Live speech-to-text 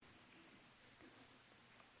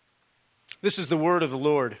This is the word of the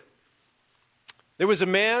Lord. There was a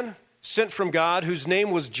man sent from God whose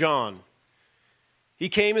name was John. He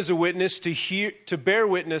came as a witness to bear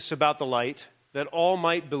witness about the light, that all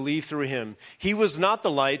might believe through him. He was not the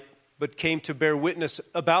light, but came to bear witness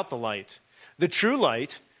about the light. The true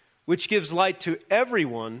light, which gives light to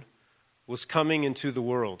everyone, was coming into the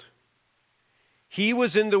world. He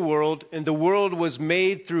was in the world, and the world was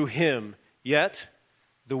made through him, yet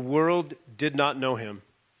the world did not know him.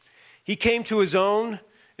 He came to his own,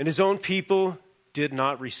 and his own people did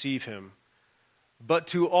not receive him. But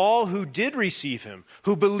to all who did receive him,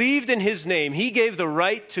 who believed in his name, he gave the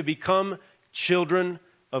right to become children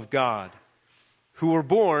of God, who were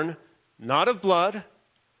born not of blood,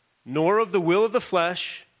 nor of the will of the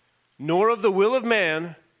flesh, nor of the will of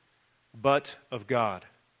man, but of God.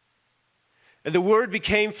 And the Word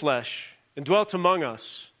became flesh and dwelt among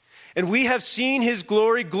us. And we have seen his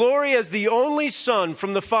glory, glory as the only Son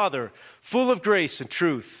from the Father, full of grace and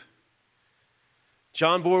truth.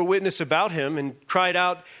 John bore witness about him and cried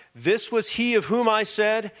out, "This was he of whom I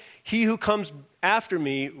said, 'He who comes after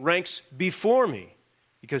me ranks before me,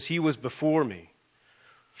 because he was before me.'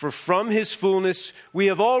 For from his fullness we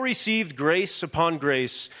have all received grace upon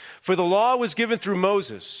grace. For the law was given through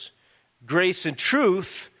Moses. Grace and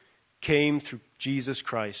truth came through Jesus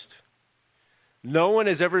Christ. No one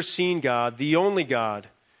has ever seen God, the only God,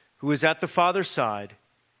 who is at the Father's side.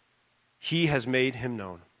 He has made him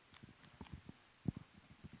known."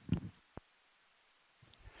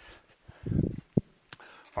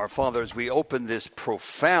 Our Father, as we open this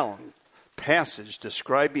profound passage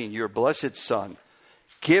describing your blessed Son,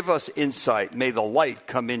 give us insight. May the light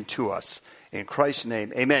come into us. In Christ's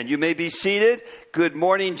name, amen. You may be seated. Good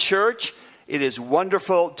morning, church. It is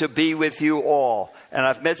wonderful to be with you all. And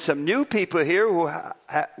I've met some new people here who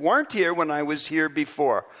weren't here when I was here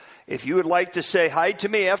before. If you would like to say hi to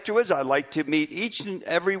me afterwards, I'd like to meet each and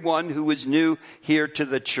every one who is new here to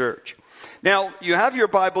the church. Now, you have your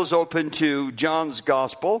Bibles open to John's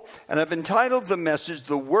Gospel, and I've entitled the message,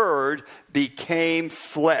 "The Word Became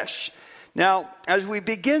Flesh." Now, as we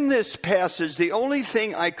begin this passage, the only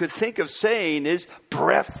thing I could think of saying is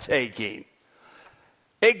breathtaking,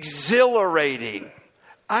 exhilarating.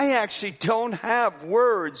 I actually don't have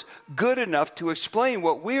words good enough to explain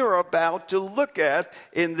what we are about to look at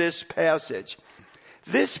in this passage.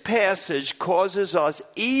 This passage causes us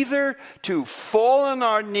either to fall on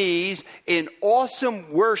our knees in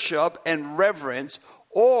awesome worship and reverence,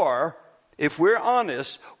 or, if we're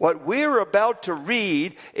honest, what we're about to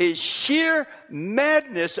read is sheer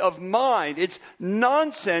madness of mind. It's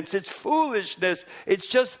nonsense. It's foolishness. It's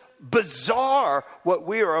just bizarre what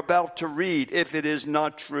we are about to read if it is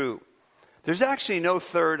not true. There's actually no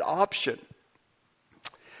third option.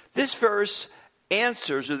 These verses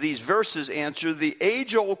answer the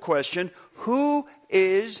age-old question, who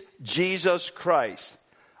is Jesus Christ?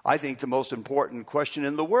 I think the most important question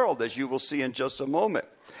in the world, as you will see in just a moment.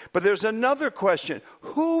 But there's another question.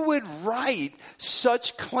 Who would write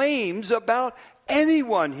such claims about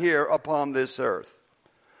anyone here upon this earth?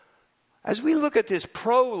 As we look at this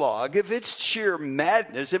prologue, if it's sheer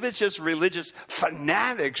madness, if it's just religious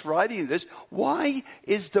fanatics writing this, why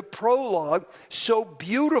is the prologue so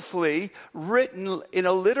beautifully written in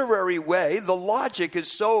a literary way? The logic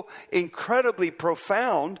is so incredibly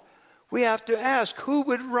profound. We have to ask, who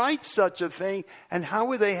would write such a thing, and how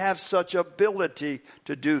would they have such ability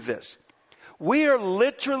to do this? We are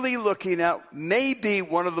literally looking at maybe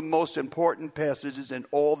one of the most important passages in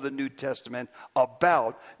all the New Testament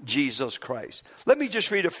about Jesus Christ. Let me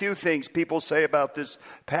just read a few things people say about this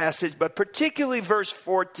passage, but particularly verse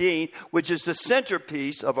 14, which is the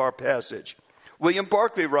centerpiece of our passage. William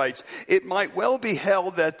Barclay writes, "It might well be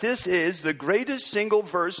held that this is the greatest single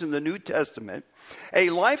verse in the New Testament.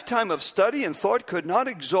 A lifetime of study and thought could not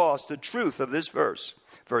exhaust the truth of this verse."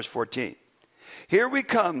 Verse 14. Here we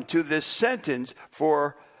come to this sentence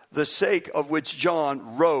for the sake of which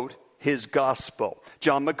John wrote his gospel.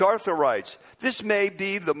 John MacArthur writes, "This may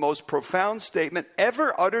be the most profound statement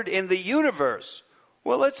ever uttered in the universe."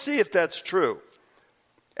 Well, let's see if that's true.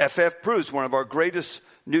 F.F. Bruce, one of our greatest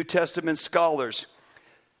New Testament scholars,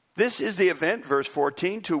 "This is the event," verse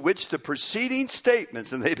 14, "to which the preceding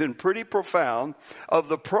statements," and they've been pretty profound, "of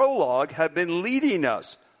the prologue have been leading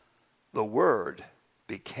us. The Word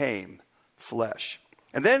became flesh."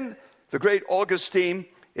 And then the great Augustine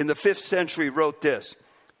in the 5th century wrote this,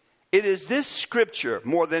 "It is this scripture,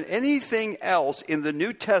 more than anything else in the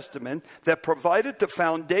New Testament, that provided the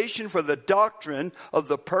foundation for the doctrine of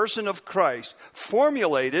the person of Christ,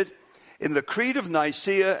 formulated in the Creed of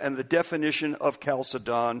Nicaea and the definition of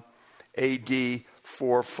Chalcedon, A.D.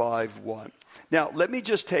 4:5-1. Now, let me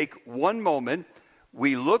just take one moment.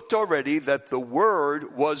 We looked already that the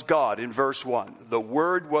Word was God in verse 1. The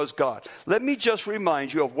Word was God. Let me just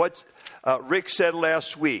remind you of what Rick said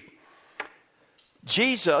last week.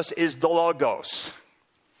 Jesus is the Logos,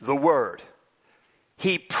 the Word.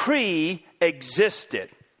 He pre-existed.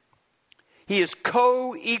 He is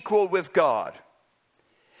co-equal with God.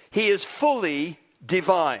 He is fully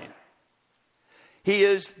divine. He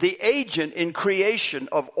is the agent in creation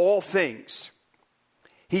of all things.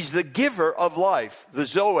 He's the giver of life, the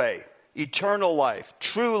Zoe, eternal life,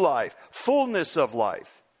 true life, fullness of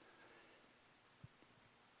life.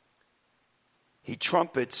 He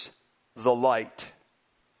trumpets the light,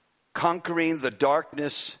 conquering the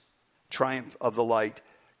darkness, triumph of the light,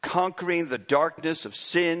 conquering the darkness of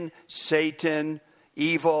sin, Satan,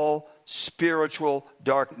 evil, spiritual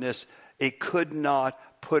darkness. It could not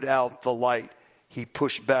put out the light. He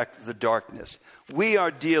pushed back the darkness. We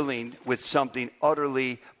are dealing with something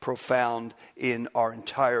utterly profound in our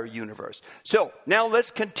entire universe. So now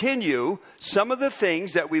let's continue some of the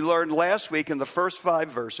things that we learned last week in the first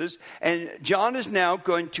 5 verses. And John is now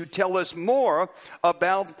going to tell us more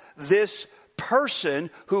about this person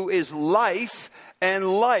who is life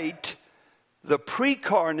and light, the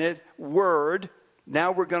precarnate Word.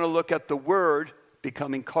 Now we're going to look at the Word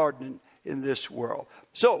becoming incarnate in this world.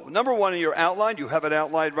 So, number 1 in your outline, you have it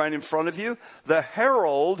outlined right in front of you, the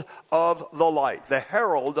herald of the light. The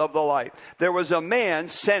herald of the light. There was a man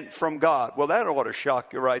sent from God. Well, that ought to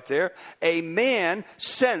shock you right there. A man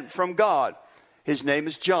sent from God. His name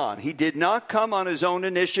is John. He did not come on his own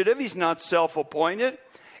initiative. He's not self-appointed.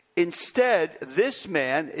 Instead, this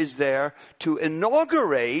man is there to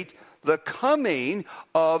inaugurate the coming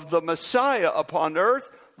of the Messiah upon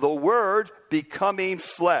earth, the Word becoming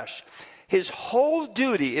flesh. His whole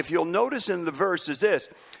duty, if you'll notice in the verse, is this.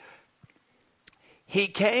 He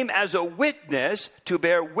came as a witness to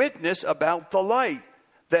bear witness about the light,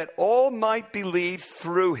 that all might believe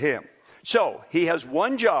through him. So, he has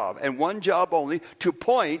one job, and one job only, to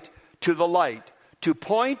point to the light, to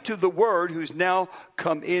point to the Word who's now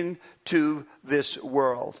come into this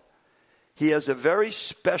world. He has a very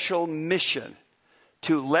special mission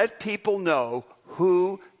to let people know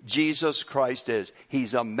who Jesus Christ is.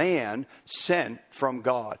 He's a man sent from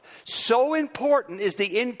God. So important is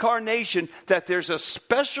the incarnation that there's a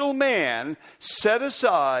special man set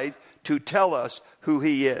aside to tell us who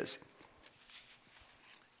he is.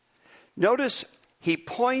 Notice he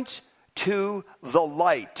points to the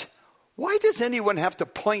light. Why does anyone have to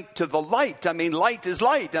point to the light? I mean, light is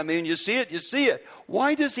light. I mean, you see it, you see it.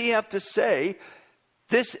 Why does he have to say,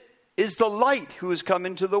 this is the light who has come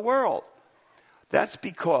into the world? That's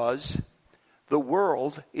because the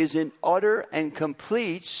world is in utter and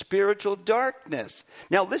complete spiritual darkness.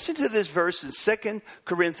 Now listen to this verse in 2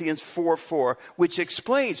 Corinthians 4:4, which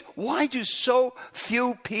explains why do so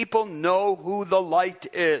few people know who the light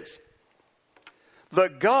is. The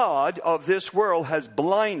God of this world has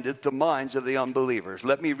blinded the minds of the unbelievers.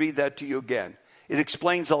 Let me read that to you again. It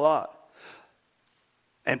explains a lot.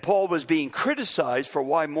 And Paul was being criticized for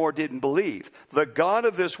why more didn't believe. The God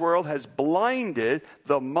of this world has blinded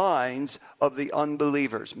the minds of the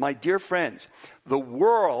unbelievers. My dear friends, the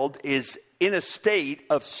world is in a state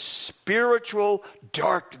of spiritual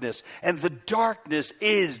darkness, and the darkness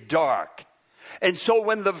is dark. And so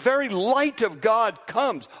when the very light of God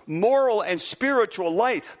comes, moral and spiritual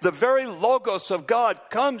light, the very Logos of God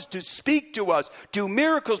comes to speak to us, do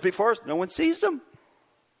miracles before us, no one sees them.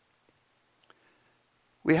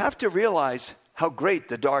 We have to realize how great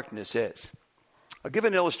the darkness is. I'll give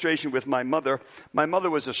an illustration with my mother. My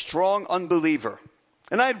mother was a strong unbeliever,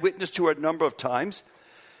 and I had witnessed to her a number of times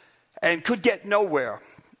and could get nowhere.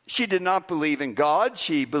 She did not believe in God.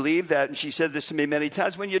 She believed that, and she said this to me many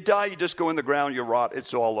times, when you die, you just go in the ground, you rot,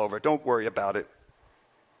 it's all over. Don't worry about it.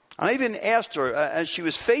 I even asked her, as she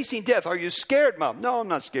was facing death, are you scared, Mom? No, I'm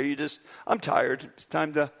not scared. I'm tired. It's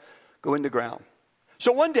time to go in the ground.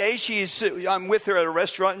 So one day, I'm with her at a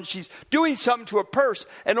restaurant, and she's doing something to her purse,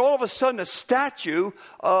 and all of a sudden, a statue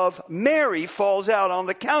of Mary falls out on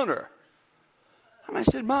the counter. And I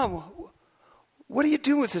said, Mom, what are you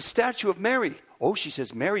doing with the statue of Mary? Oh, she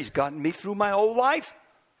says, Mary's gotten me through my whole life.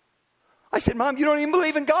 I said, Mom, you don't even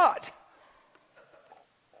believe in God.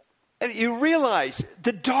 And you realize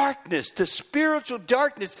the darkness, the spiritual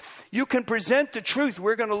darkness, you can present the truth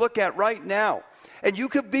we're going to look at right now. And you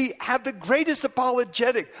could have the greatest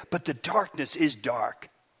apologetic, but the darkness is dark.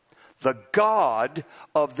 The God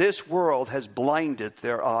of this world has blinded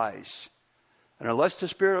their eyes. And unless the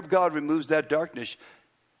Spirit of God removes that darkness,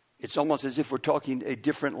 it's almost as if we're talking a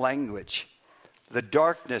different language. the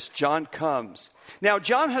darkness, John comes. Now,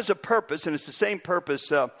 John has a purpose, and it's the same purpose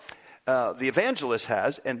the evangelist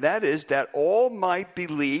has, and that is that all might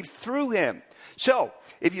believe through him. So,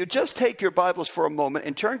 if you just take your Bibles for a moment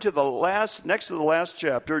and turn to next to the last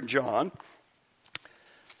chapter in John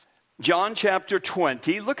chapter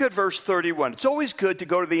 20, look at verse 31. It's always good to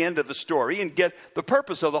go to the end of the story and get the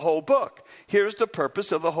purpose of the whole book. Here's the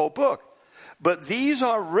purpose of the whole book. But these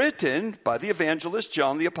are written by the evangelist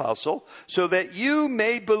John the Apostle, so that you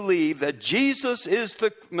may believe that Jesus is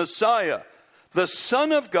the Messiah, the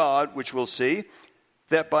Son of God, which we'll see,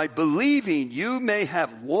 that by believing you may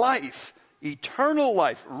have life, eternal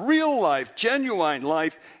life, real life, genuine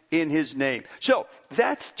life in his name. So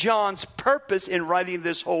that's John's purpose in writing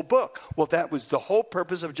this whole book. Well, that was the whole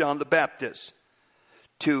purpose of John the Baptist,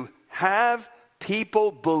 to have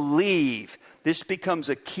people believe. This becomes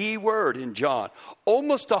a key word in John.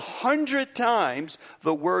 Almost 100 times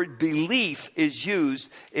the word belief is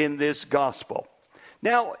used in this gospel.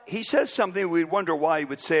 Now, he says something we'd wonder why he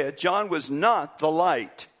would say it. John was not the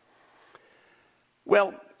light.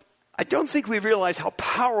 Well, I don't think we realize how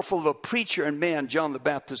powerful of a preacher and man John the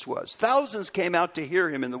Baptist was. Thousands came out to hear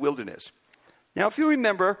him in the wilderness. Now, if you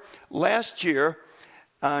remember, last year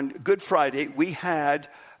on Good Friday, we had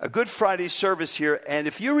a Good Friday service here. And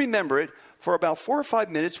if you remember it, for about 4 or 5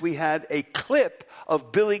 minutes, we had a clip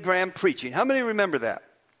of Billy Graham preaching. How many remember that?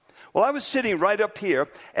 Well, I was sitting right up here,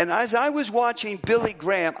 and as I was watching Billy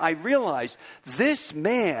Graham, I realized this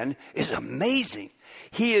man is amazing.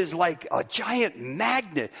 He is like a giant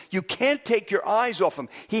magnet. You can't take your eyes off him.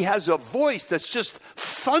 He has a voice that's just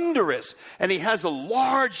thunderous, and he has a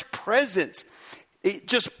large presence.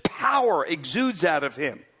 Just power exudes out of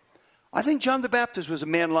him. I think John the Baptist was a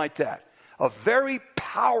man like that, a very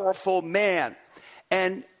powerful man.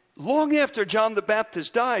 And long after John the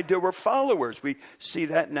Baptist died, there were followers. We see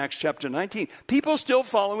that in Acts chapter 19. People still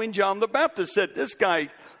following John the Baptist said, this guy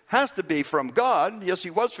has to be from God. Yes, he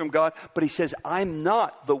was from God, but he says, I'm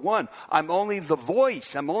not the one. I'm only the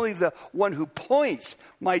voice. I'm only the one who points.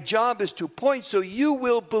 My job is to point, so you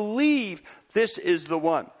will believe this is the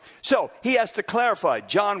one. So he has to clarify,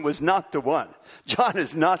 John was not the one. John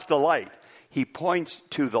is not the light. He points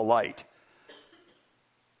to the light.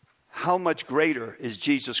 How much greater is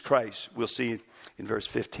Jesus Christ? We'll see in verse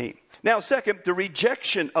 15. Now, second, the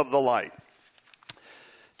rejection of the light.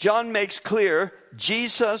 John makes clear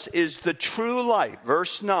Jesus is the true light.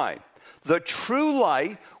 Verse 9. The true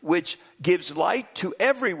light which gives light to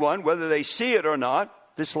everyone, whether they see it or not.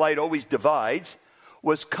 This light always divides.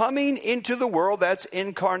 Was coming into the world. That's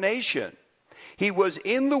incarnation. He was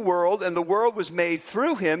in the world, and the world was made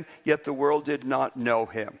through him, yet the world did not know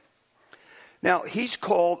him. Now, he's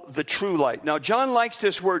called the true light. Now, John likes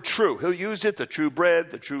this word true. He'll use it, the true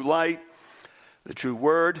bread, the true light, the true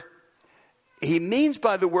word. He means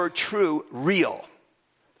by the word true, real,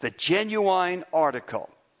 the genuine article.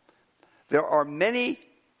 There are many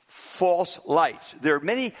false lights. There are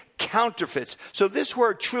many counterfeits. So this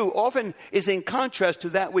word true often is in contrast to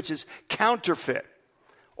that which is counterfeit.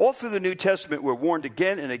 All through the New Testament, we're warned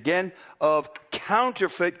again and again of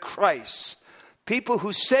counterfeit Christs. People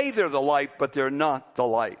who say they're the light, but they're not the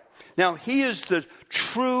light. Now, he is the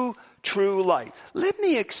true light. Let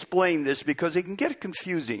me explain this because it can get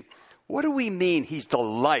confusing. What do we mean he's the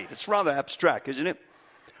light? It's rather abstract, isn't it?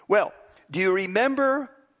 Well, do you remember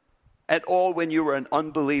at all when you were an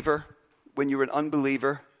unbeliever? When you were an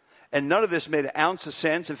unbeliever? And none of this made an ounce of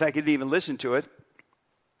sense. In fact, you didn't even listen to it.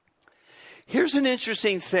 Here's an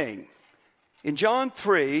interesting thing. In John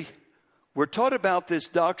 3, we're taught about this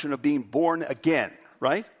doctrine of being born again,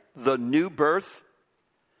 right? The new birth.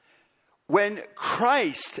 When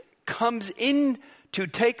Christ comes in to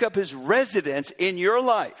take up his residence in your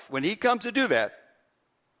life, when he comes to do that,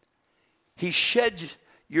 he sheds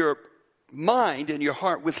your mind and your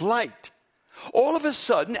heart with light. All of a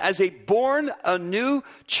sudden, as a new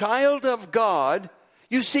child of God,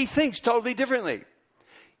 you see things totally differently.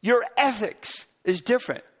 Your ethics is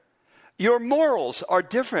different. Your morals are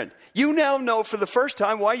different. You now know for the first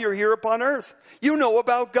time why you're here upon earth. You know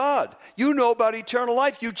about God. You know about eternal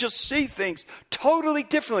life. You just see things totally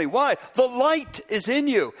differently. Why? The light is in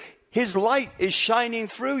you. His light is shining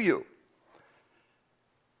through you.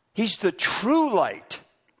 He's the true light.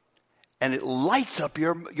 And it lights up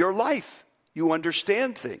your life. You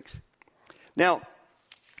understand things. Now,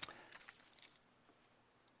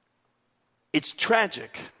 it's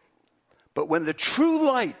tragic. But when the true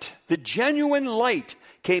light, the genuine light,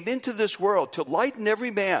 came into this world to lighten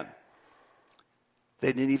every man,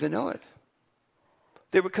 they didn't even know it.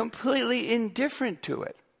 They were completely indifferent to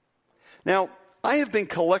it. Now, I have been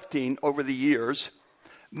collecting over the years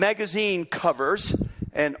magazine covers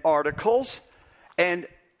and articles, and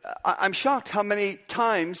I'm shocked how many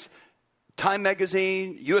times Time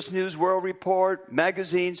Magazine, U.S. News World Report,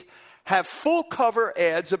 magazines have full cover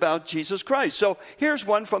ads about Jesus Christ. So here's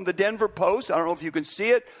one from the Denver Post. I don't know if you can see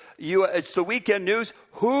it. It's the weekend news.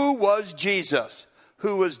 Who was Jesus?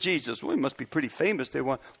 Who was Jesus? Well, he must be pretty famous. They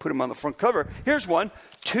want to put him on the front cover. Here's one.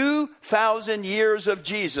 2,000 years of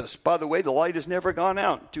Jesus. By the way, the light has never gone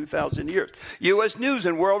out in 2,000 years. U.S. News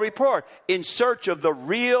and World Report. In search of the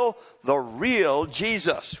real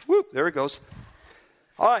Jesus. Whoop, there it goes.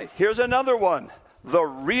 All right, here's another one. The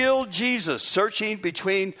real Jesus. Searching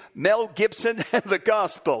between Mel Gibson and the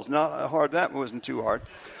Gospels. Not hard. That wasn't too hard.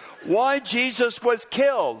 Why Jesus was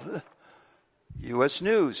killed. U.S.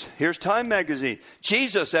 News. Here's Time Magazine.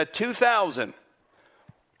 Jesus at 2,000.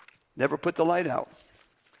 Never put the light out.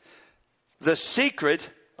 The secret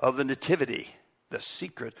of the nativity. The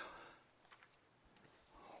secret.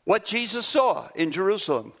 What Jesus saw in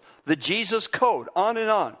Jerusalem. The Jesus code. On and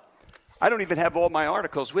on. I don't even have all my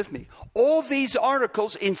articles with me. All these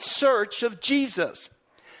articles in search of Jesus.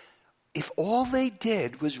 If all they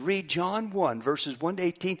did was read John 1, verses 1 to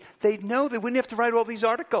 18, they'd know they wouldn't have to write all these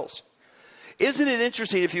articles. Isn't it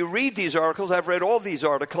interesting, if you read these articles, I've read all these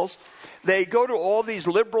articles, they go to all these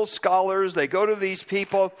liberal scholars, they go to these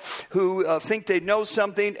people who think they know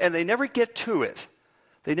something, and they never get to it.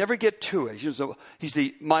 They never get to it. He's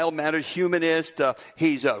the mild-mannered humanist.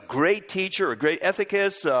 He's a great teacher, a great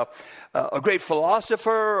ethicist, a great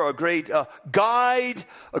philosopher, a great guide,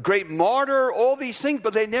 a great martyr, all these things,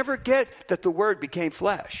 but they never get that the Word became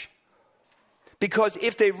flesh. Because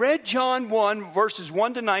if they read John 1, verses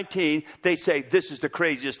 1 to 19, they say, this is the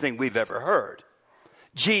craziest thing we've ever heard.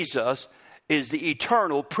 Jesus is the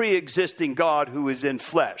eternal, pre-existing God who is in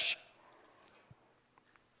flesh.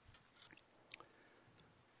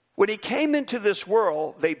 When he came into this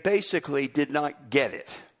world, they basically did not get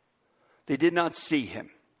it. They did not see him.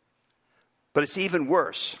 But it's even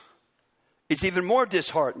worse. It's even more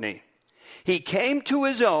disheartening. He came to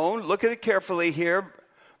his own. Look at it carefully here.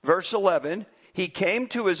 Verse 11. He came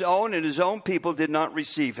to his own, and his own people did not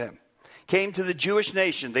receive him. Came to the Jewish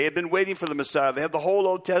nation. They had been waiting for the Messiah. They had the whole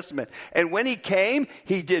Old Testament. And when he came,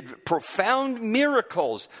 he did profound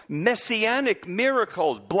miracles, messianic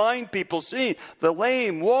miracles, blind people seeing, the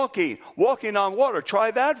lame walking on water.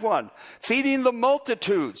 Try that one. Feeding the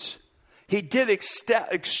multitudes. He did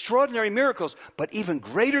extraordinary miracles, but even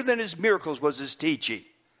greater than his miracles was his teaching.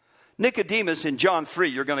 Nicodemus in John 3,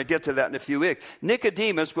 you're going to get to that in a few weeks.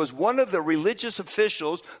 Nicodemus was one of the religious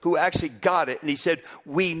officials who actually got it. And he said,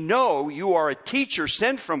 we know you are a teacher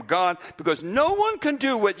sent from God because no one can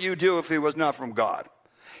do what you do if it was not from God.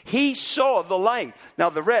 He saw the light. Now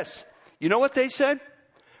the rest, you know what they said?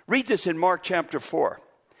 Read this in Mark chapter 4.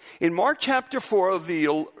 In Mark chapter 4,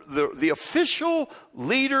 the official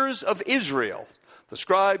leaders of Israel, the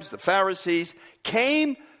scribes, the Pharisees,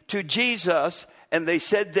 came to Jesus and they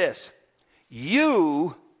said this,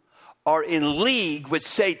 you are in league with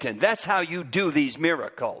Satan. That's how you do these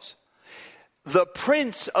miracles. The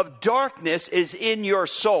prince of darkness is in your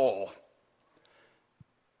soul.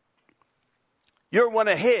 You're one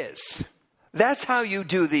of his. That's how you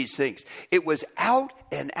do these things. It was out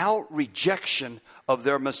and out rejection of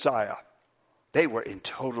their Messiah. They were in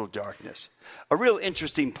total darkness. A real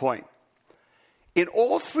interesting point. In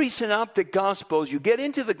all three synoptic gospels, you get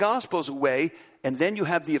into the gospels a way, and then you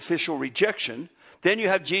have the official rejection. Then you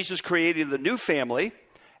have Jesus creating the new family,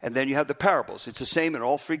 and then you have the parables. It's the same in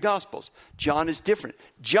all three gospels. John is different.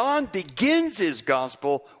 John begins his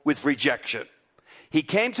gospel with rejection. He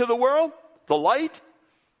came to the world, the light,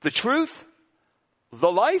 the truth,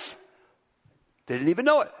 the life. They didn't even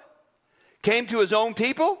know it. Came to his own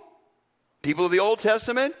people of the Old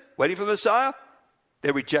Testament, waiting for the Messiah.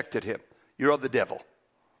 They rejected him. You're of the devil.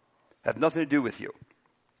 Have nothing to do with you.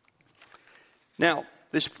 Now,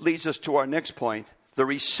 this leads us to our next point, the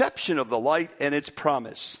reception of the light and its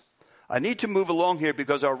promise. I need to move along here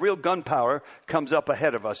because our real gunpowder comes up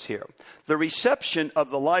ahead of us here. The reception of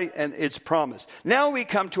the light and its promise. Now we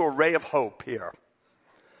come to a ray of hope here.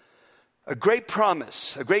 A great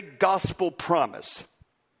promise, a great gospel promise.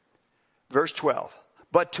 Verse 12.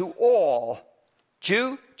 But to all,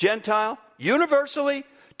 Jew, Gentile, universally,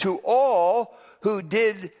 to all who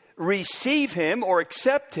did receive him or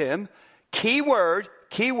accept him, key word,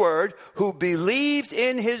 who believed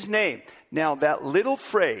in his name. Now that little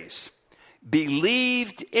phrase,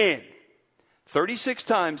 believed in, 36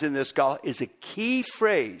 times in this gospel is a key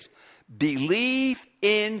phrase. Believe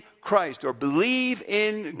in Christ or believe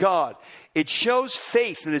in God. It shows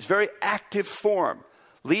faith in its very active form,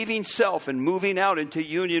 leaving self and moving out into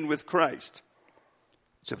union with Christ.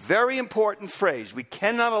 It's a very important phrase. We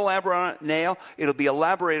cannot elaborate on it now. It'll be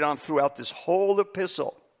elaborated on throughout this whole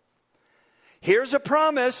epistle. Here's a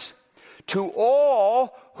promise to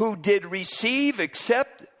all who did receive,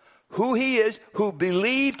 accept who he is, who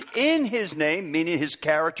believed in his name, meaning his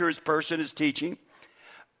character, his person, his teaching.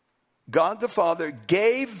 God the Father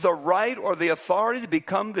gave the right or the authority to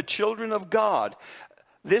become the children of God.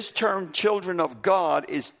 This term, children of God,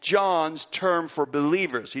 is John's term for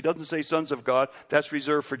believers. He doesn't say sons of God. That's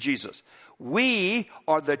reserved for Jesus. We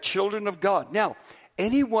are the children of God. Now,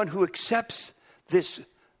 anyone who accepts this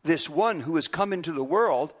one who has come into the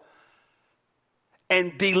world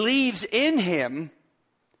and believes in him,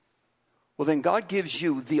 well, then God gives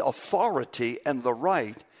you the authority and the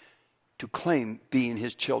right to claim being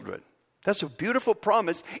his children. That's a beautiful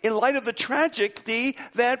promise in light of the tragedy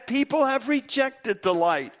that people have rejected the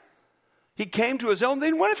light. He came to his own. They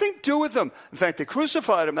didn't want anything to do with him. In fact, they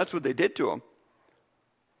crucified him. That's what they did to him.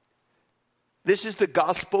 This is the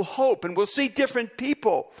gospel hope. And we'll see different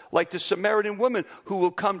people, like the Samaritan woman, who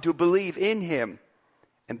will come to believe in him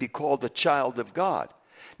and be called a child of God.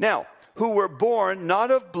 Now, who were born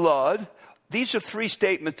not of blood. These are three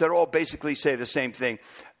statements that all basically say the same thing.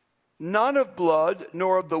 Not of blood,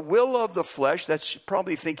 nor of the will of the flesh, that's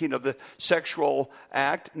probably thinking of the sexual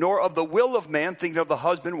act, nor of the will of man, thinking of the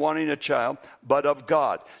husband wanting a child, but of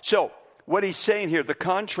God. So, what he's saying here, the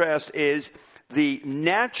contrast is the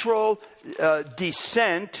natural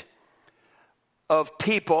descent of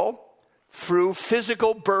people through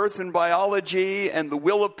physical birth and biology and the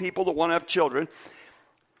will of people that want to have children.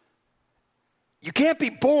 You can't be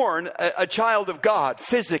born a child of God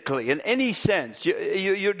physically in any sense.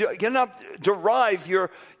 You cannot derive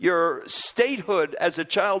your statehood as a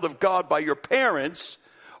child of God by your parents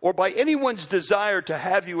or by anyone's desire to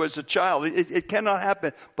have you as a child. It cannot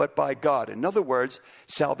happen but by God. In other words,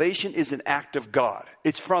 salvation is an act of God.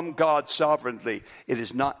 It's from God sovereignly. It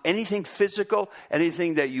is not anything physical,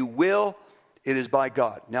 anything that you will. It is by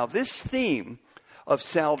God. Now, this theme of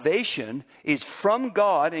salvation is from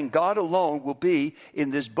God, and God alone will be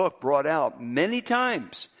in this book brought out many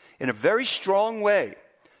times in a very strong way.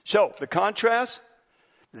 So the contrast,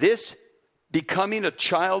 this becoming a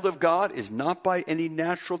child of God is not by any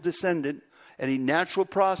natural descendant, any natural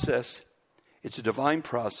process. It's a divine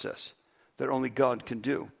process that only God can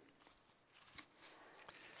do.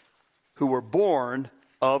 Who were born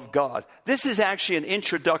of God. This is actually an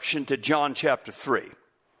introduction to John chapter 3.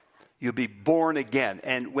 You'll be born again.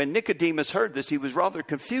 And when Nicodemus heard this, he was rather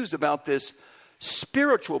confused about this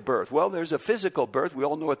spiritual birth. Well, there's a physical birth. We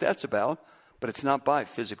all know what that's about. But it's not by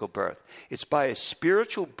physical birth. It's by a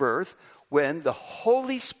spiritual birth when the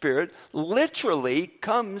Holy Spirit literally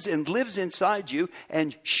comes and lives inside you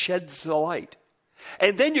and sheds the light.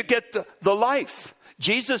 And then you get the life.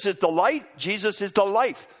 Jesus is the light. Jesus is the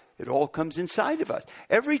life. It all comes inside of us.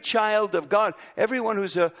 Every child of God, everyone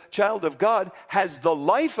who's a child of God has the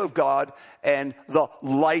life of God and the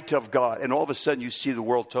light of God. And all of a sudden you see the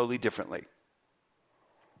world totally differently.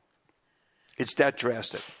 It's that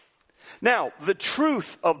drastic. Now, the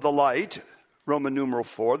truth of the light, Roman numeral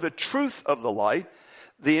 4, the truth of the light,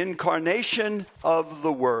 the incarnation of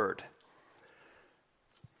the Word.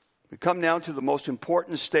 We come now to the most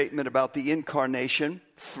important statement about the incarnation.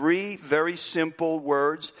 3 very simple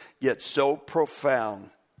words, yet so profound.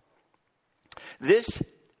 This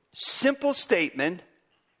simple statement,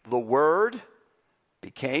 the Word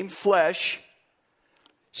became flesh,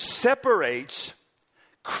 separates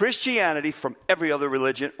Christianity from every other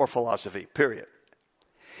religion or philosophy, period.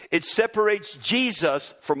 It separates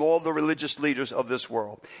Jesus from all the religious leaders of this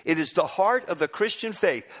world. It is the heart of the Christian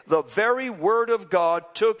faith. The very Word of God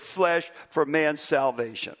took flesh for man's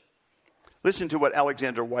salvation. Listen to what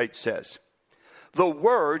Alexander White says. The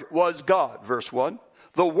Word was God, verse 1.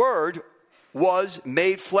 The Word was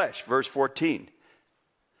made flesh, verse 14.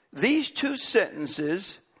 These 2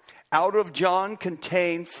 sentences out of John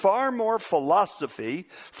contain far more philosophy,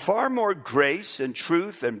 far more grace and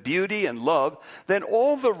truth and beauty and love than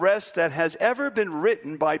all the rest that has ever been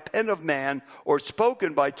written by pen of man or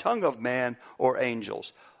spoken by tongue of man or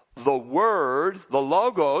angels. The Word, the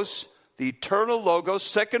Logos, the eternal Logos,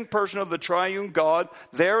 second person of the triune God,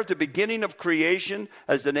 there at the beginning of creation,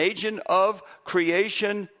 as an agent of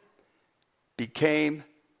creation, became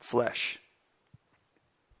flesh.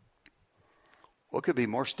 What could be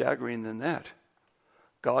more staggering than that?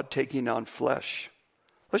 God taking on flesh.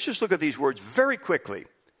 Let's just look at these words very quickly.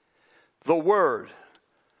 The Word.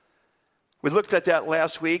 We looked at that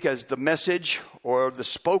last week as the message or the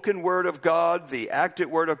spoken word of God, the acted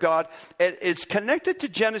word of God. It's connected to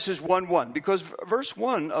Genesis 1:1 because verse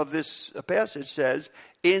 1 of this passage says,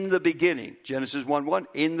 in the beginning. Genesis 1:1,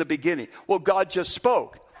 in the beginning. Well, God just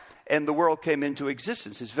spoke and the world came into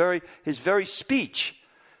existence. His very speech,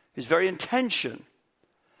 his very intention.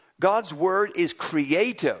 God's word is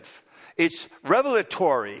creative. It's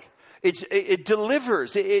revelatory. It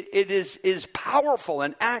delivers. It is powerful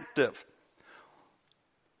and active.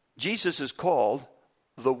 Jesus is called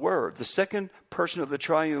the Word. The second person of the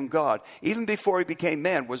triune God, even before he became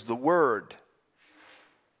man, was the Word.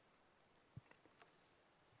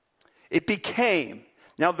 It became.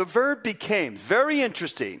 Now the verb became, very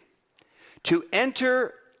interesting, to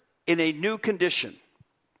enter in a new condition.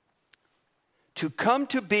 To come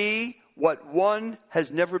to be what one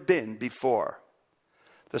has never been before.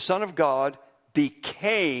 The Son of God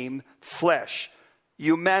became flesh,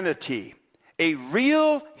 humanity. A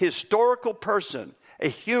real historical person, a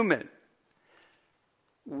human.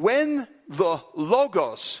 When the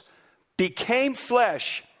Logos became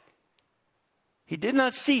flesh, he did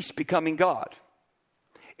not cease becoming God.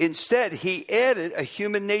 Instead, he added a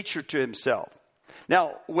human nature to himself.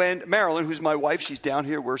 Now, when Marilyn, who's my wife, she's down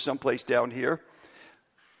here, we're someplace down here.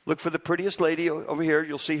 Look for the prettiest lady over here,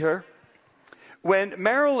 you'll see her. When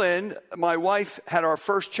Marilyn, my wife, had our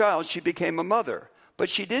first child, she became a mother. But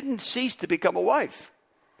she didn't cease to become a wife.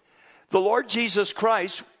 The Lord Jesus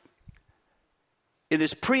Christ, in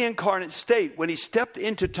his pre-incarnate state, when he stepped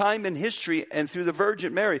into time and history and through the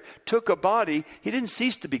Virgin Mary, took a body, he didn't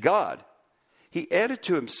cease to be God. He added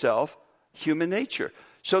to himself human nature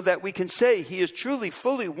so that we can say he is truly,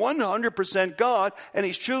 fully 100% God and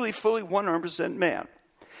he's truly, fully 100% man.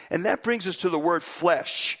 And that brings us to the word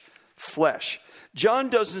flesh. Flesh. John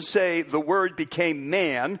doesn't say the Word became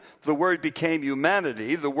man, the Word became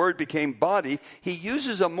humanity, the Word became body. He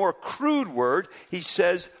uses a more crude word. He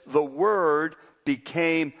says the Word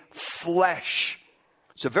became flesh.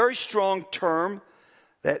 It's a very strong term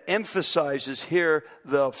that emphasizes here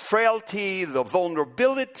the frailty, the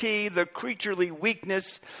vulnerability, the creaturely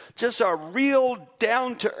weakness, just a real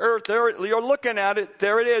down-to-earth. There, you're looking at it.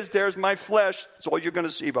 There it is. There's my flesh. That's all you're going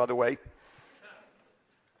to see, by the way.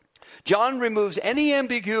 John removes any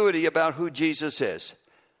ambiguity about who Jesus is,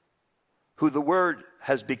 who the Word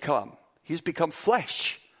has become. He's become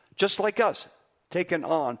flesh, just like us, taken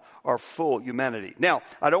on our full humanity. Now,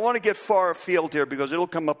 I don't want to get far afield here because it'll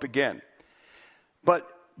come up again. But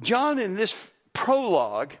John, in this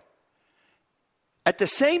prologue, at the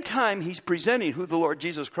same time he's presenting who the Lord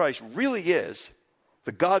Jesus Christ really is,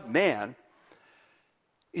 the God-man,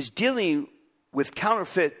 is dealing with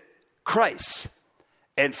counterfeit Christ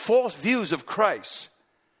and false views of Christ.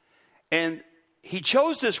 And he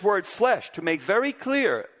chose this word flesh to make very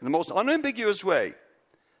clear, in the most unambiguous way,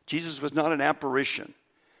 Jesus was not an apparition.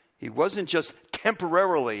 He wasn't just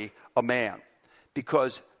temporarily a man,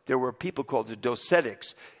 because there were people called the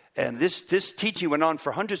Docetics. And this teaching went on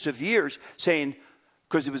for hundreds of years, saying,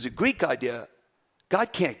 because it was a Greek idea,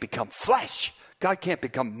 God can't become flesh. God can't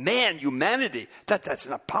become man, humanity. That's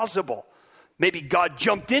not possible. Maybe God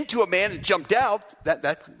jumped into a man and jumped out.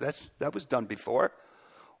 That was done before.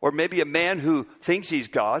 Or maybe a man who thinks he's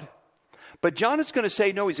God. But John is going to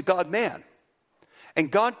say, no, he's a God-man.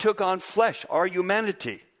 And God took on flesh, our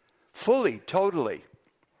humanity, fully, totally.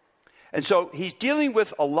 And so he's dealing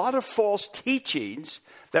with a lot of false teachings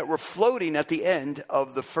that were floating at the end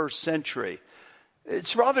of the first century.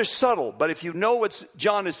 It's rather subtle, but if you know what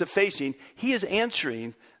John is facing, he is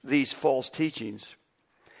answering these false teachings.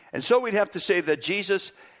 And so we'd have to say that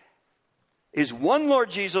Jesus is one Lord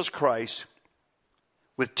Jesus Christ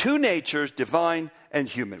with two natures, divine and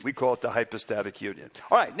human. We call it the hypostatic union.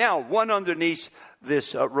 All right, now, one underneath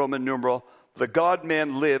this Roman numeral, the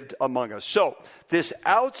God-man lived among us. So, this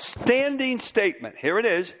outstanding statement, here it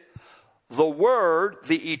is, the Word,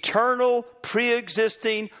 the eternal,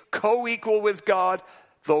 pre-existing, co-equal with God,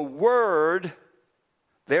 the Word,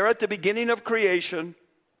 there at the beginning of creation,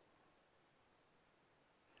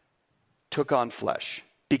 took on flesh,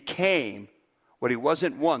 became what he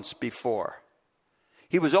wasn't once before.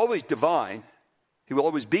 He was always divine. He will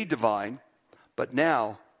always be divine, but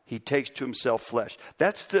now he takes to himself flesh.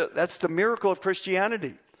 That's the miracle of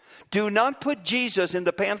Christianity. Do not put Jesus in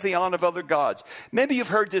the pantheon of other gods. Maybe you've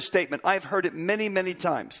heard this statement. I've heard it many, many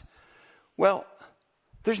times. Well,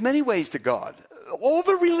 there's many ways to God. All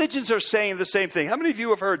the religions are saying the same thing. How many of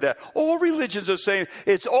you have heard that? All religions are saying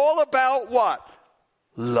it's all about what?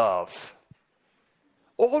 Love.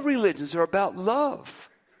 All religions are about love.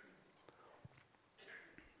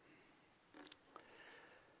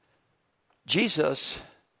 Jesus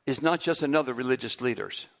is not just another religious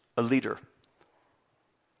a leader.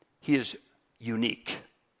 He is unique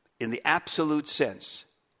in the absolute sense.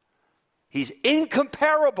 He's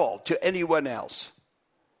incomparable to anyone else.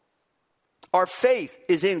 Our faith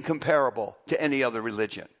is incomparable to any other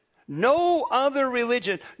religion. No other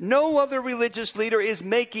religion, no other religious leader is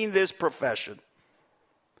making this profession.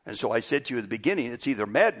 And so I said to you at the beginning, it's either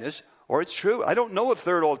madness or it's true. I don't know a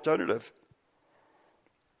third alternative.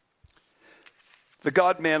 The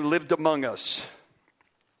God-man lived among us.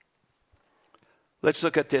 Let's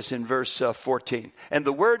look at this in verse 14. And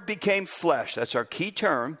the Word became flesh, that's our key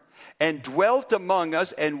term, and dwelt among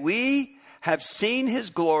us, and we have seen his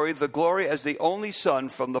glory, the glory as the only Son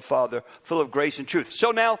from the Father, full of grace and truth. So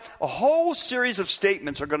now a whole series of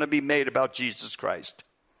statements are going to be made about Jesus Christ.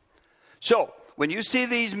 So when you see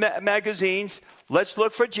these magazines, let's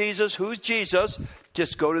look for Jesus. Who's Jesus?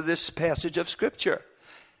 Just go to this passage of Scripture.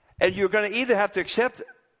 And you're going to either have to accept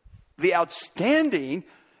the outstanding,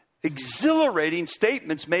 exhilarating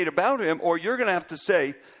statements made about him, or you're going to have to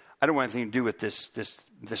say, I don't want anything to do with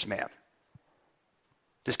this man.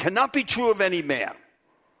 This cannot be true of any man,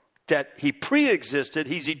 that he pre-existed,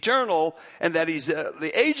 he's eternal, and that he's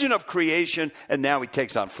the agent of creation, and now he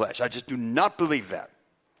takes on flesh. I just do not believe that.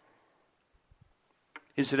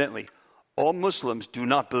 Incidentally, all Muslims do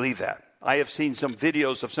not believe that. I have seen some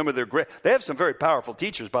videos of some of their great, they have some very powerful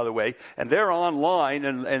teachers, by the way, and they're online,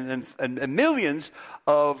 and millions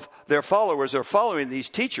of their followers are following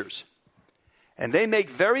these teachers. And they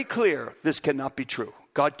make very clear this cannot be true.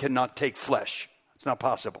 God cannot take flesh. It's not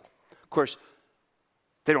possible. Of course,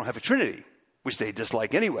 they don't have a Trinity, which they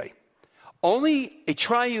dislike anyway. Only a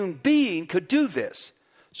triune being could do this.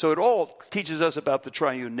 So it all teaches us about the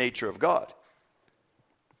triune nature of God.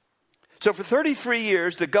 So for 33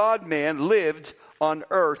 years, the God-man lived on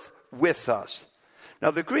earth with us.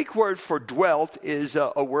 Now, the Greek word for dwelt is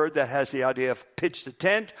a word that has the idea of pitched a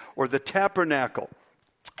tent or the tabernacle.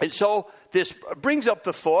 And so this brings up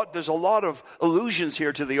the thought, there's a lot of allusions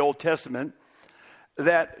here to the Old Testament,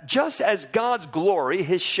 that just as God's glory,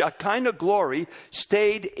 his Shekinah glory,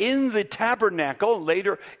 stayed in the tabernacle,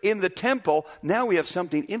 later in the temple, now we have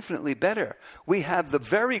something infinitely better. We have the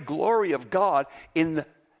very glory of God in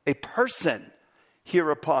a person here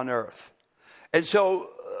upon earth. And so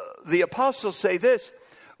the apostles say this,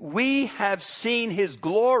 we have seen his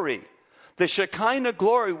glory. The Shekinah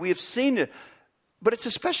glory, we have seen it. But it's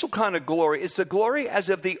a special kind of glory. It's the glory as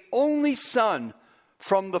of the only Son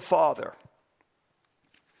from the Father.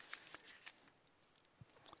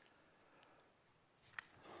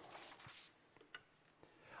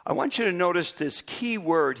 I want you to notice this key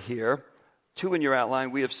word here, 2 in your outline.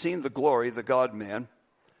 We have seen the glory, the God-man.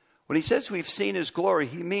 When he says we've seen his glory,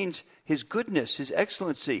 he means his goodness, his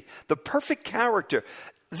excellency, the perfect character.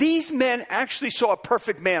 These men actually saw a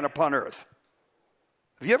perfect man upon earth.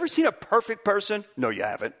 Have you ever seen a perfect person? No, you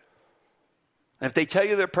haven't. And if they tell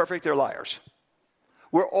you they're perfect, they're liars.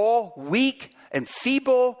 We're all weak and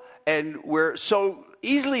feeble, and we're so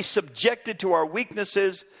easily subjected to our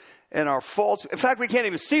weaknesses and our faults. In fact, we can't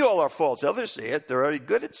even see all our faults. Others see it. They're already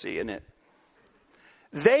good at seeing it.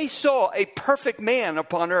 They saw a perfect man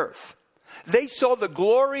upon earth. They saw the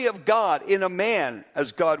glory of God in a man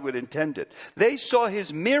as God would intend it. They saw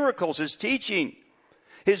his miracles, his teaching,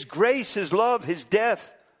 his grace, his love, his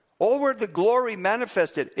death. All were the glory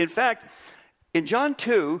manifested. In fact, in John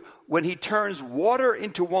 2, when he turns water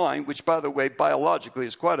into wine, which, by the way, biologically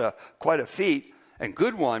is quite a feat, and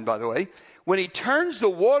good wine, by the way, when he turns the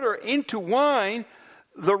water into wine,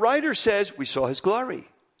 the writer says, we saw his glory.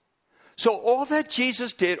 So all that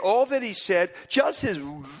Jesus did, all that he said, just his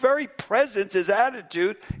very presence, his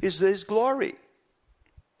attitude, is his glory.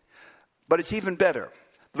 But it's even better.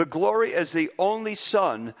 The glory as the only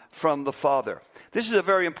Son from the Father. This is a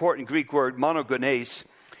very important Greek word, monogenes.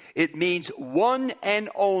 It means one and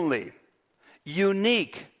only,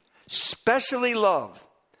 unique, specially loved,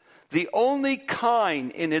 the only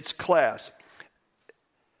kind in its class.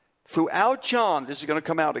 Throughout John, this is going to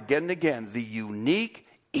come out again and again, the unique,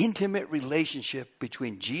 intimate relationship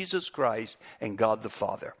between Jesus Christ and God the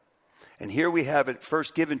Father. And here we have it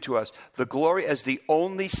first given to us, the glory as the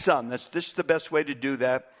only Son. This is the best way to do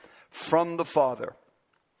that, from the Father.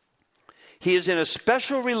 He is in a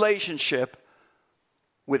special relationship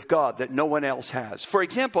with God that no one else has. For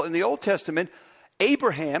example, in the Old Testament,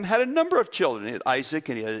 Abraham had a number of children. He had Isaac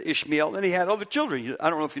and he had Ishmael and he had other children. I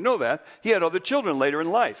don't know if you know that. He had other children later in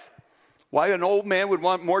life. Why an old man would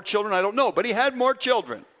want more children, I don't know. But he had more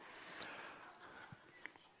children.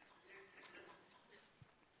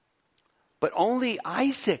 But only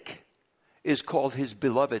Isaac is called his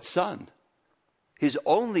beloved son. His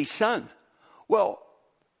only son. Well,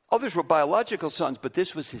 Others were biological sons, but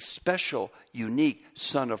this was his special, unique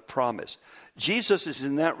son of promise. Jesus is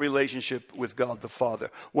in that relationship with God the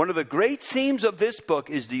Father. One of the great themes of this book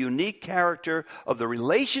is the unique character of the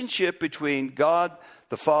relationship between God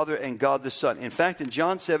the Father and God the Son. In fact, in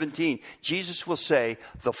John 17, Jesus will say,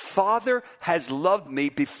 the Father has loved me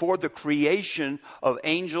before the creation of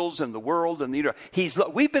angels and the world and the universe.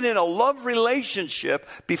 We've been in a love relationship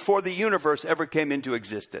before the universe ever came into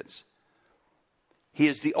existence. He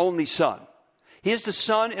is the only Son. He is the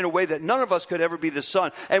Son in a way that none of us could ever be the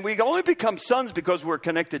Son. And we only become sons because we're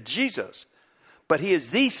connected to Jesus. But he is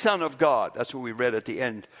the Son of God. That's what we read at the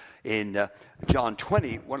end in John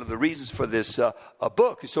 20. One of the reasons for this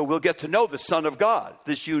book. So we'll get to know the Son of God,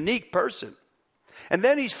 this unique person. And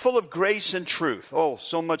then he's full of grace and truth. Oh,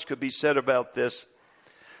 so much could be said about this.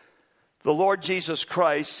 The Lord Jesus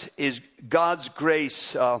Christ is God's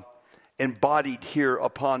grace embodied here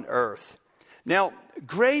upon earth. Now,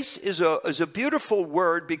 grace is a beautiful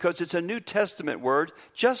word because it's a New Testament word.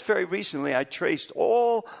 Just very recently, I traced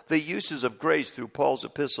all the uses of grace through Paul's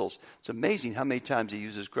epistles. It's amazing how many times he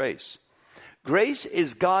uses grace. Grace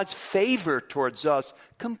is God's favor towards us,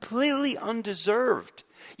 completely undeserved.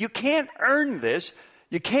 You can't earn this.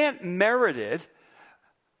 You can't merit it.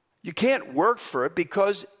 You can't work for it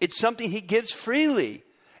because it's something he gives freely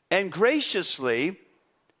and graciously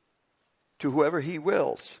to whoever he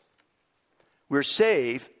wills. We're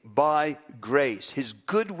saved by grace, his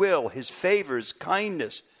goodwill, his favor, his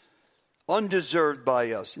kindness, undeserved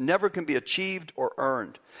by us, never can be achieved or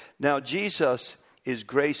earned. Now, Jesus is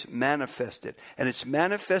grace manifested, and it's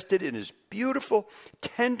manifested in his beautiful,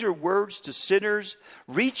 tender words to sinners,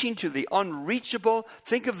 reaching to the unreachable.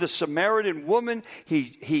 Think of the Samaritan woman.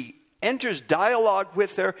 He enters dialogue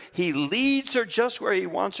with her. He leads her just where he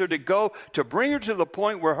wants her to go, to bring her to the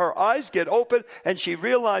point where her eyes get open and she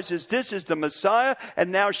realizes this is the Messiah,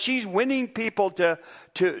 and now she's winning people to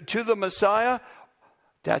the Messiah.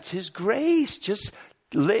 That's his grace, just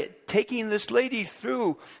taking this lady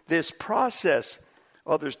through this process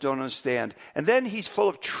others don't understand. And then he's full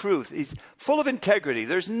of truth. He's full of integrity.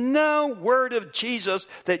 There's no word of Jesus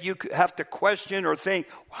that you have to question or think,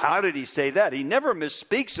 how did he say that? He never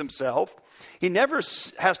misspeaks himself. He never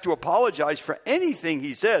has to apologize for anything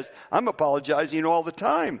he says. I'm apologizing all the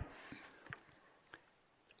time.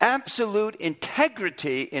 Absolute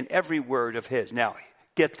integrity in every word of his. Now,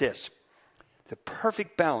 get this. The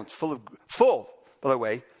perfect balance, full, by the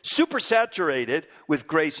way, super saturated with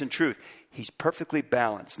grace and truth. He's perfectly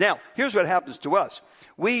balanced. Now, here's what happens to us.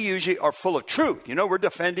 We usually are full of truth. You know, we're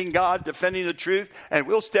defending God, defending the truth, and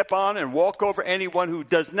we'll step on and walk over anyone who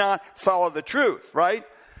does not follow the truth, right?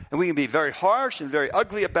 And we can be very harsh and very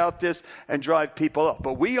ugly about this and drive people up.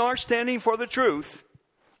 But we are standing for the truth.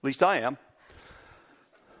 At least I am.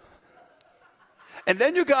 And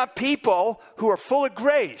then you got people who are full of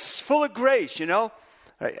grace, you know.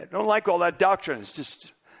 I don't like all that doctrine. It's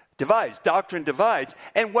just divides. Doctrine divides.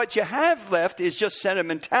 And what you have left is just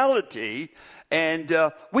sentimentality and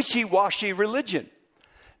wishy-washy religion.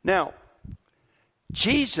 Now,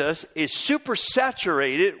 Jesus is super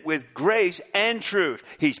saturated with grace and truth.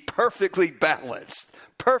 He's perfectly balanced.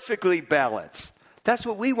 Perfectly balanced. That's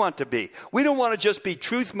what we want to be. We don't want to just be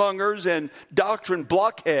truth mongers and doctrine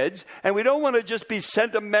blockheads. And we don't want to just be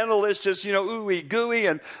sentimentalists, just, you know, ooey gooey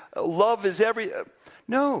and love is everything.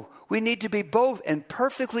 No, we need to be both and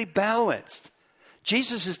perfectly balanced.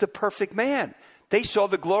 Jesus is the perfect man. They saw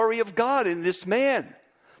the glory of God in this man.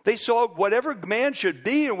 They saw whatever man should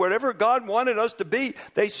be and whatever God wanted us to be,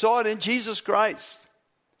 they saw it in Jesus Christ.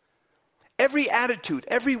 Every attitude,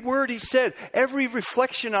 every word he said, every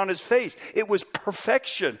reflection on his face, it was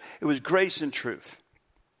perfection. It was grace and truth.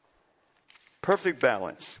 Perfect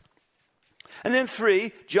balance. And then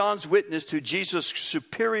 3, John's witness to Jesus'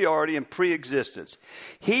 superiority and preexistence.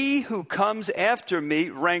 He who comes after me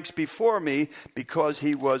ranks before me because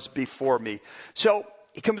he was before me. So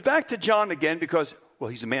he comes back to John again because, well,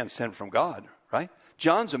 he's a man sent from God, right?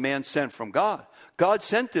 John's a man sent from God. God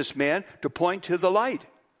sent this man to point to the light.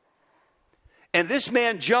 And this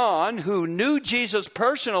man, John, who knew Jesus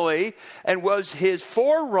personally and was his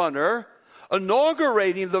forerunner,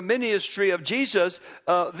 inaugurating the ministry of Jesus,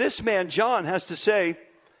 this man, John, has to say,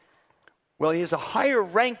 well, he has a higher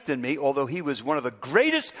rank than me, although he was one of the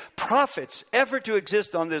greatest prophets ever to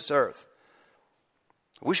exist on this earth.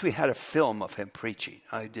 I wish we had a film of him preaching.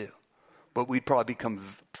 I do. But we'd probably become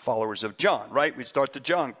followers of John, right? We'd start the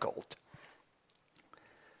John cult.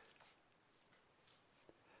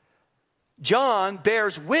 John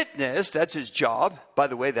bears witness. That's his job. By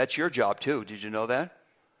the way, that's your job too. Did you know that?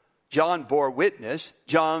 John bore witness.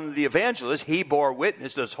 John the evangelist, he bore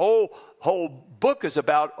witness. This whole book is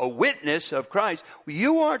about a witness of Christ.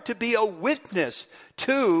 You are to be a witness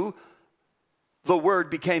to the Word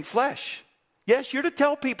became flesh. Yes, you're to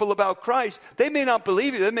tell people about Christ. They may not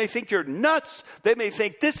believe you. They may think you're nuts. They may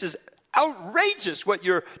think this is outrageous what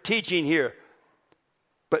you're teaching here.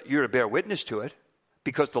 But you're to bear witness to it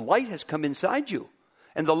because the light has come inside you.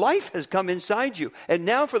 And the life has come inside you. And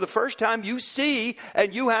now for the first time you see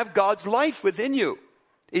and you have God's life within you,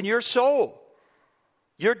 in your soul.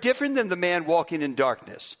 You're different than the man walking in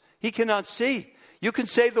darkness. He cannot see. You can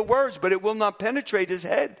say the words, but it will not penetrate his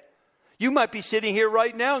head. You might be sitting here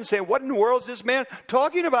right now and saying, what in the world is this man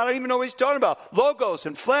talking about? I don't even know what he's talking about. Logos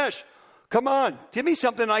and flesh. Come on, give me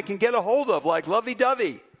something I can get a hold of like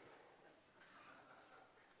lovey-dovey.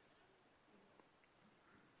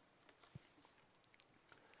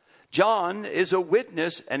 John is a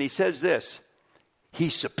witness, and he says this,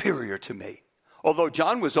 he's superior to me. Although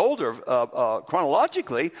John was older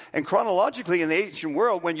chronologically, and chronologically in the ancient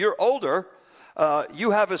world, when you're older,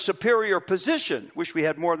 you have a superior position. Wish we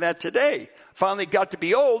had more of that today. Finally got to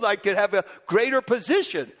be old, I could have a greater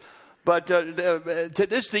position. But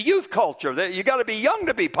it's the youth culture. You got to be young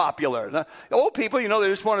to be popular. The old people, they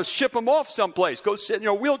just want to ship them off someplace. Go sit in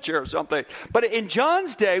your wheelchair or something. But in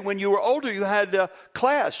John's day, when you were older, you had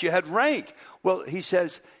class. You had rank. Well, he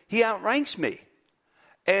says, he outranks me.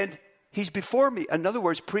 And he's before me. In other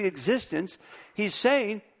words, pre-existence. He's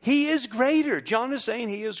saying he is greater. John is saying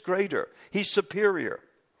he is greater. He's superior.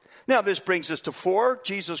 Now, this brings us to 4.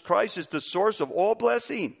 Jesus Christ is the source of all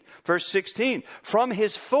blessing. Verse 16, from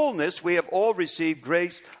his fullness we have all received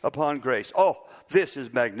grace upon grace. Oh, this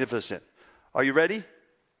is magnificent. Are you ready?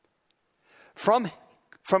 From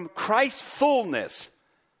Christ's fullness,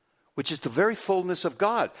 which is the very fullness of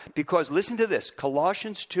God. Because listen to this,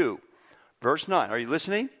 Colossians 2, verse 9. Are you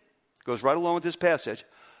listening? It goes right along with this passage.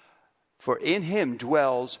 For in him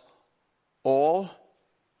dwells all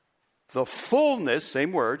the fullness,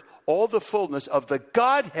 same word, all the fullness of the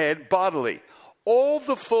Godhead bodily. All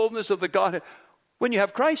the fullness of the Godhead. When you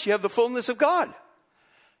have Christ, you have the fullness of God.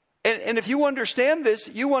 And if you understand this,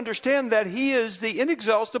 you understand that he is the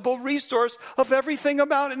inexhaustible resource of everything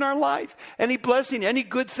about in our life. Any blessing, any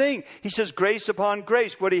good thing. He says grace upon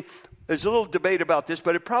grace. There's a little debate about this,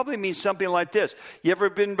 but it probably means something like this. You ever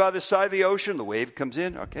been by the side of the ocean? The wave comes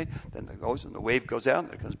in, okay, then it goes, and the wave goes out,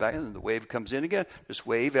 and it comes back, and then the wave comes in again. Just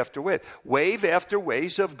wave after wave. Wave after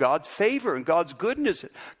waves of God's favor and God's goodness.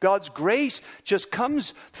 God's grace just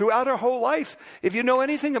comes throughout our whole life. If you know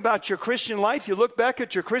anything about your Christian life, you look back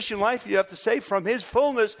at your Christian life, you have to say, from his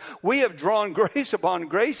fullness, we have drawn grace upon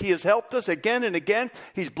grace. He has helped us again and again.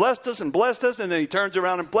 He's blessed us, and then he turns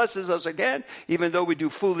around and blesses us again, even though we do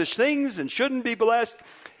foolish things and shouldn't be blessed.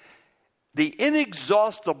 The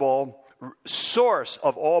inexhaustible source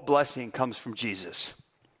of all blessing comes from Jesus.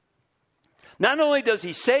 Not only does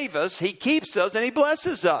he save us, he keeps us and he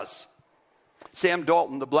blesses us. Sam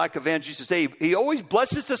Dalton, the black evangelist, used to say he always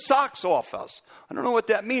blesses the socks off us. I don't know what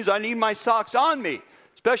that means. I need my socks on me,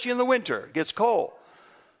 especially in the winter. It gets cold.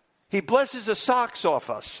 He blesses the socks off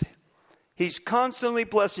us. He's constantly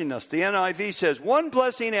blessing us. The NIV says, one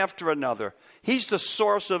blessing after another. He's the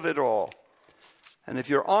source of it all. And if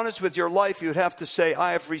you're honest with your life, you'd have to say,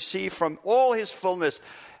 I have received from all his fullness,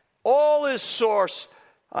 all his source,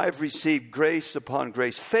 I have received grace upon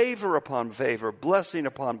grace, favor upon favor, blessing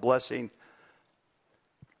upon blessing.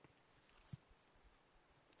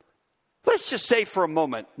 Let's just say for a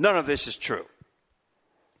moment, none of this is true.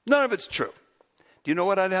 None of it's true. Do you know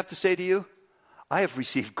what I'd have to say to you? I have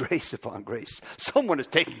received grace upon grace. Someone has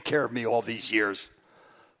taken care of me all these years.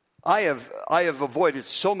 I have avoided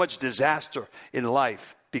so much disaster in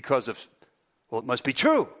life because of, it must be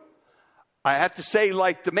true. I have to say,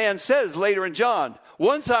 like the man says later in John,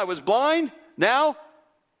 once I was blind, now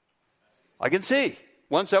I can see.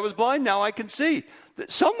 Once I was blind, now I can see.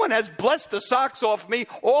 Someone has blessed the socks off me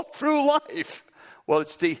all through life. Well,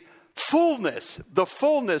 it's the fullness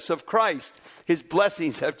of Christ. His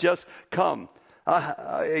blessings have just come.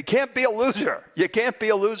 You can't be a loser. You can't be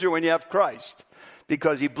a loser when you have Christ,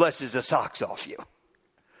 because he blesses the socks off you.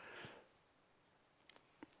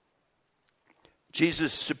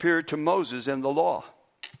 Jesus is superior to Moses and the law.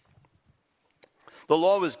 The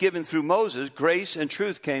law was given through Moses. Grace and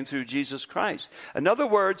truth came through Jesus Christ. In other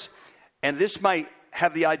words, and this might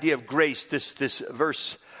have the idea of grace, this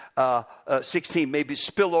verse 16 maybe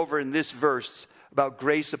spill over in this verse about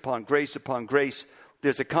grace upon grace upon grace.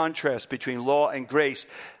 There's a contrast between law and grace.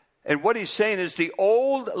 And what he's saying is the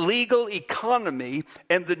old legal economy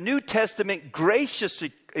and the New Testament gracious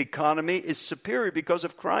economy is superior because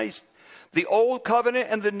of Christ. The Old Covenant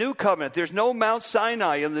and the New Covenant. There's no Mount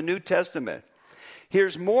Sinai in the New Testament.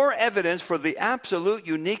 Here's more evidence for the absolute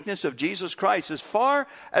uniqueness of Jesus Christ. As far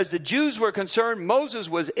as the Jews were concerned, Moses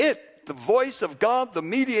was it, the voice of God, the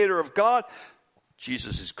mediator of God.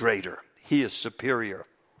 Jesus is greater. He is superior.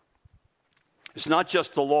 It's not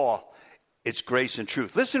just the law, it's grace and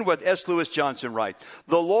truth. Listen what S. Lewis Johnson writes.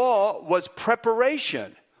 The law was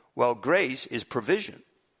preparation, while grace is provision.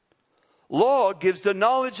 Law gives the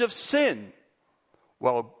knowledge of sin,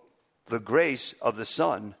 while the grace of the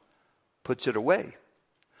Son puts it away.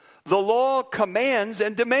 The law commands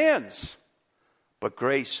and demands, but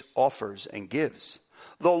grace offers and gives.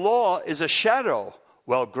 The law is a shadow,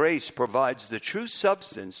 while grace provides the true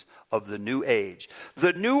substance of the new age.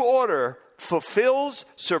 The new order fulfills,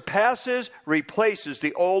 surpasses, replaces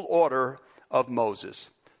the old order of Moses.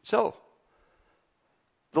 So,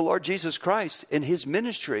 the Lord Jesus Christ in his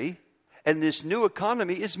ministry and this new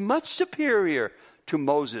economy is much superior to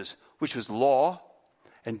Moses, which was law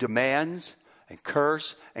and demands and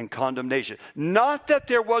curse and condemnation. Not that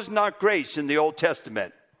there was not grace in the Old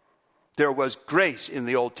Testament. There was grace in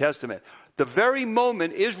the Old Testament. The very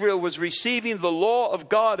moment Israel was receiving the law of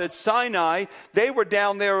God at Sinai, they were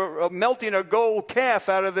down there melting a gold calf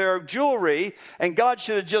out of their jewelry, and God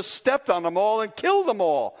should have just stepped on them all and killed them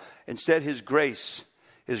all. Instead, his grace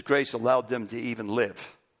allowed them to even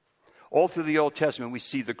live. All through the Old Testament, we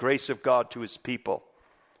see the grace of God to his people.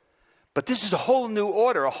 But this is a whole new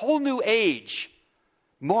order, a whole new age,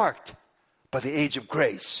 marked by the age of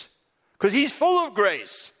grace. Because he's full of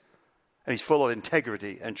grace, and he's full of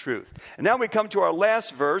integrity and truth. And now we come to our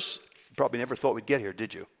last verse. You probably never thought we'd get here,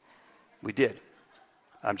 did you? We did.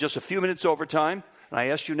 I'm just a few minutes over time, and I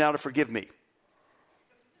ask you now to forgive me.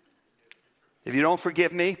 If you don't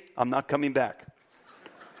forgive me, I'm not coming back.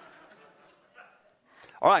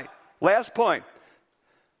 All right, last point.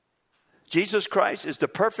 Jesus Christ is the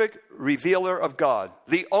perfect revealer of God.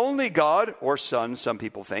 The only God, or Son, some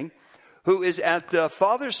people think, who is at the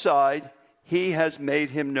Father's side. He has made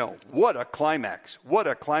him known. What a climax. What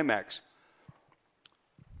a climax.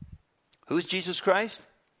 Who's Jesus Christ?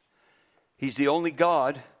 He's the only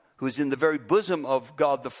God who is in the very bosom of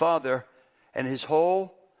God the Father, and his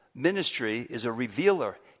whole ministry is a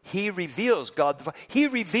revealer. He reveals God the Father. He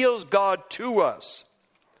reveals God to us.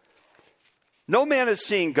 No man has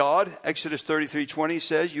seen God. Exodus 33:20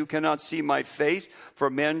 says, you cannot see my face, for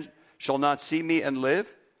man shall not see me and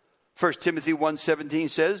live. 1 Timothy 1:17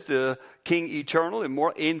 says, the King eternal,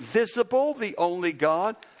 immortal, invisible, the only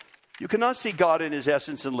God. You cannot see God in his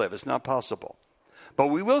essence and live. It's not possible. But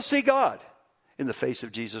we will see God in the face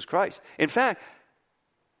of Jesus Christ. In fact,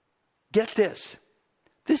 get this.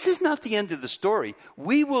 This is not the end of the story.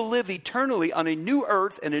 We will live eternally on a new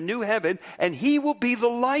earth and a new heaven, and he will be the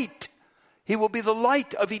light. He will be the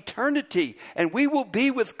light of eternity, and we will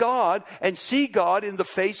be with God and see God in the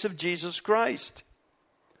face of Jesus Christ,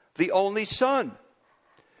 the only Son.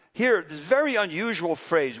 Here, this very unusual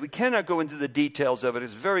phrase, we cannot go into the details of it,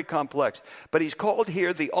 it's very complex, but he's called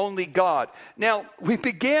here the only God. Now, we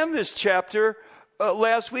began this chapter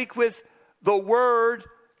last week with the Word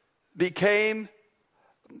became,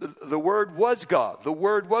 the Word was God. The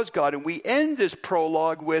Word was God, and we end this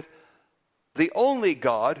prologue with the only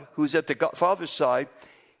God who's at the Father's side.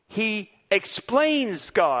 He explains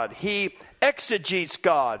God. He exegetes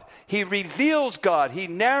God. He reveals God. He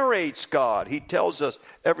narrates God. He tells us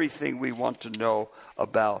everything we want to know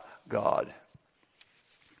about God.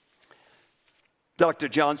 Dr.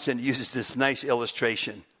 Johnson uses this nice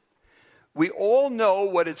illustration. We all know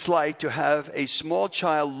what it's like to have a small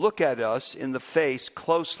child look at us in the face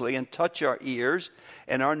closely and touch our ears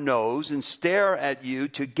and our nose and stare at you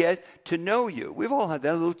to get to know you. We've all had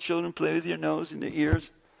that. Little children play with your nose and their ears.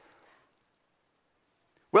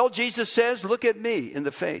 Well, Jesus says, look at me in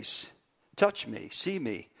the face. Touch me, see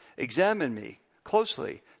me, examine me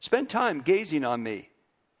closely. Spend time gazing on me,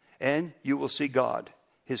 and you will see God.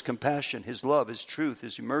 His compassion, his love, his truth,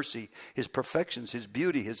 his mercy, his perfections, his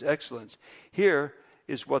beauty, his excellence. Here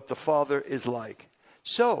is what the Father is like.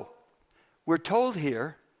 So, we're told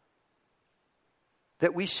here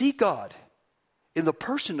that we see God in the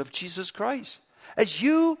person of Jesus Christ. As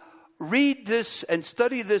you read this and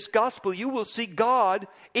study this gospel, you will see God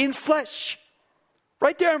in flesh,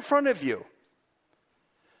 right there in front of you.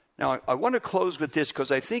 Now, I want to close with this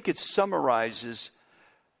because I think it summarizes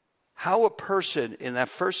how a person in that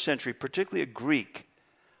first century, particularly a Greek,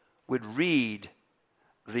 would read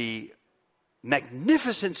the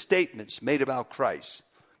magnificent statements made about Christ.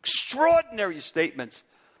 Extraordinary statements,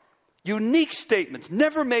 unique statements,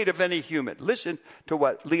 never made of any human. Listen to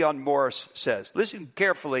what Leon Morris says. Listen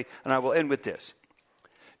carefully, and I will end with this.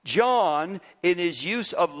 John, in his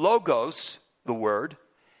use of logos, the word,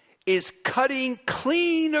 is cutting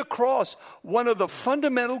clean across one of the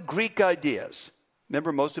fundamental Greek ideas.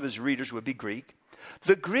 Remember, most of his readers would be Greek.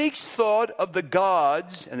 The Greeks thought of the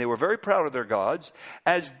gods, and they were very proud of their gods,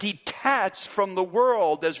 as detached from the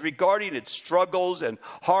world as regarding its struggles and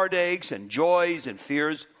heartaches and joys and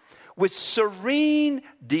fears, with serene,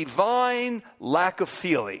 divine lack of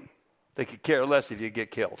feeling. They could care less if you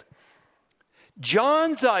get killed.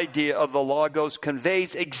 John's idea of the Logos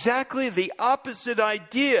conveys exactly the opposite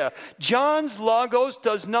idea. John's Logos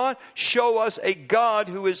does not show us a God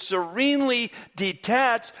who is serenely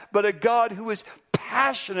detached, but a God who is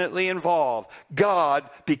passionately involved. God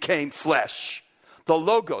became flesh. The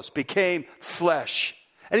Logos became flesh.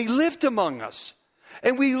 And he lived among us.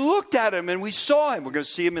 And we looked at him and we saw him. We're going to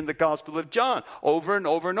see him in the Gospel of John over and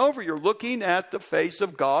over and over. You're looking at the face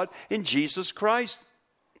of God in Jesus Christ,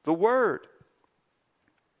 the Word.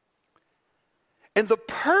 And the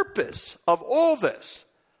purpose of all this,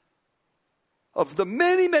 of the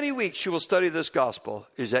many, many weeks you will study this gospel,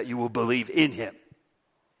 is that you will believe in him.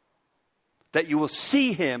 That you will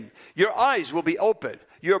see him. Your eyes will be open.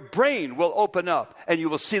 Your brain will open up and you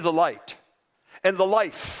will see the light. And the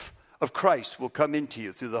life of Christ will come into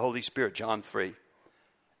you through the Holy Spirit, John 3.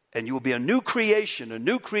 And you will be a new creation, a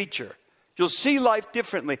new creature. You'll see life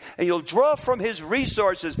differently and you'll draw from his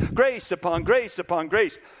resources, grace upon grace upon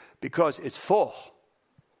grace. Because it's full,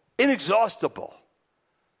 inexhaustible.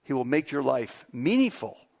 He will make your life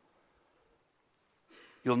meaningful.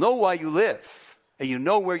 You'll know why you live, and you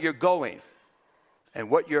know where you're going,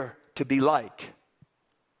 and what you're to be like.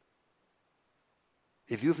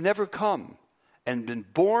 If you've never come and been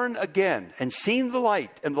born again and seen the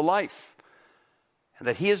light and the life, and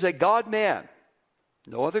that he is a God-man,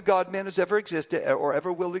 no other God-man has ever existed or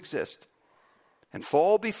ever will exist, and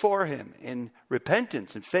fall before him in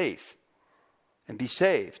repentance and faith and be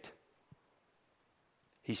saved,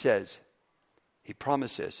 he says, he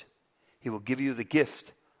promises, he will give you the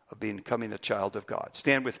gift of becoming a child of God.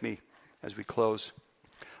 Stand with me as we close.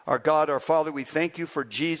 Our God, our Father, we thank you for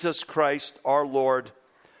Jesus Christ, our Lord,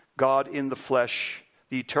 God in the flesh,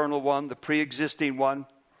 the eternal one, the pre-existing one,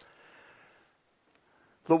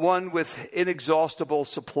 the one with inexhaustible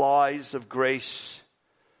supplies of grace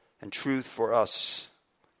and truth for us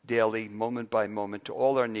daily, moment by moment, to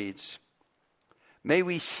all our needs. May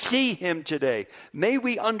we see him today. May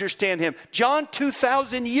we understand him. John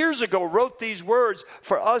 2,000 years ago wrote these words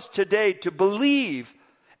for us today to believe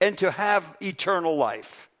and to have eternal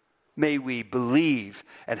life. May we believe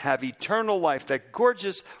and have eternal life, that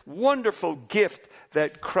gorgeous, wonderful gift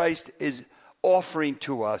that Christ is offering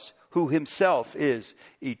to us, who himself is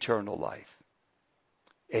eternal life.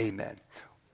 Amen.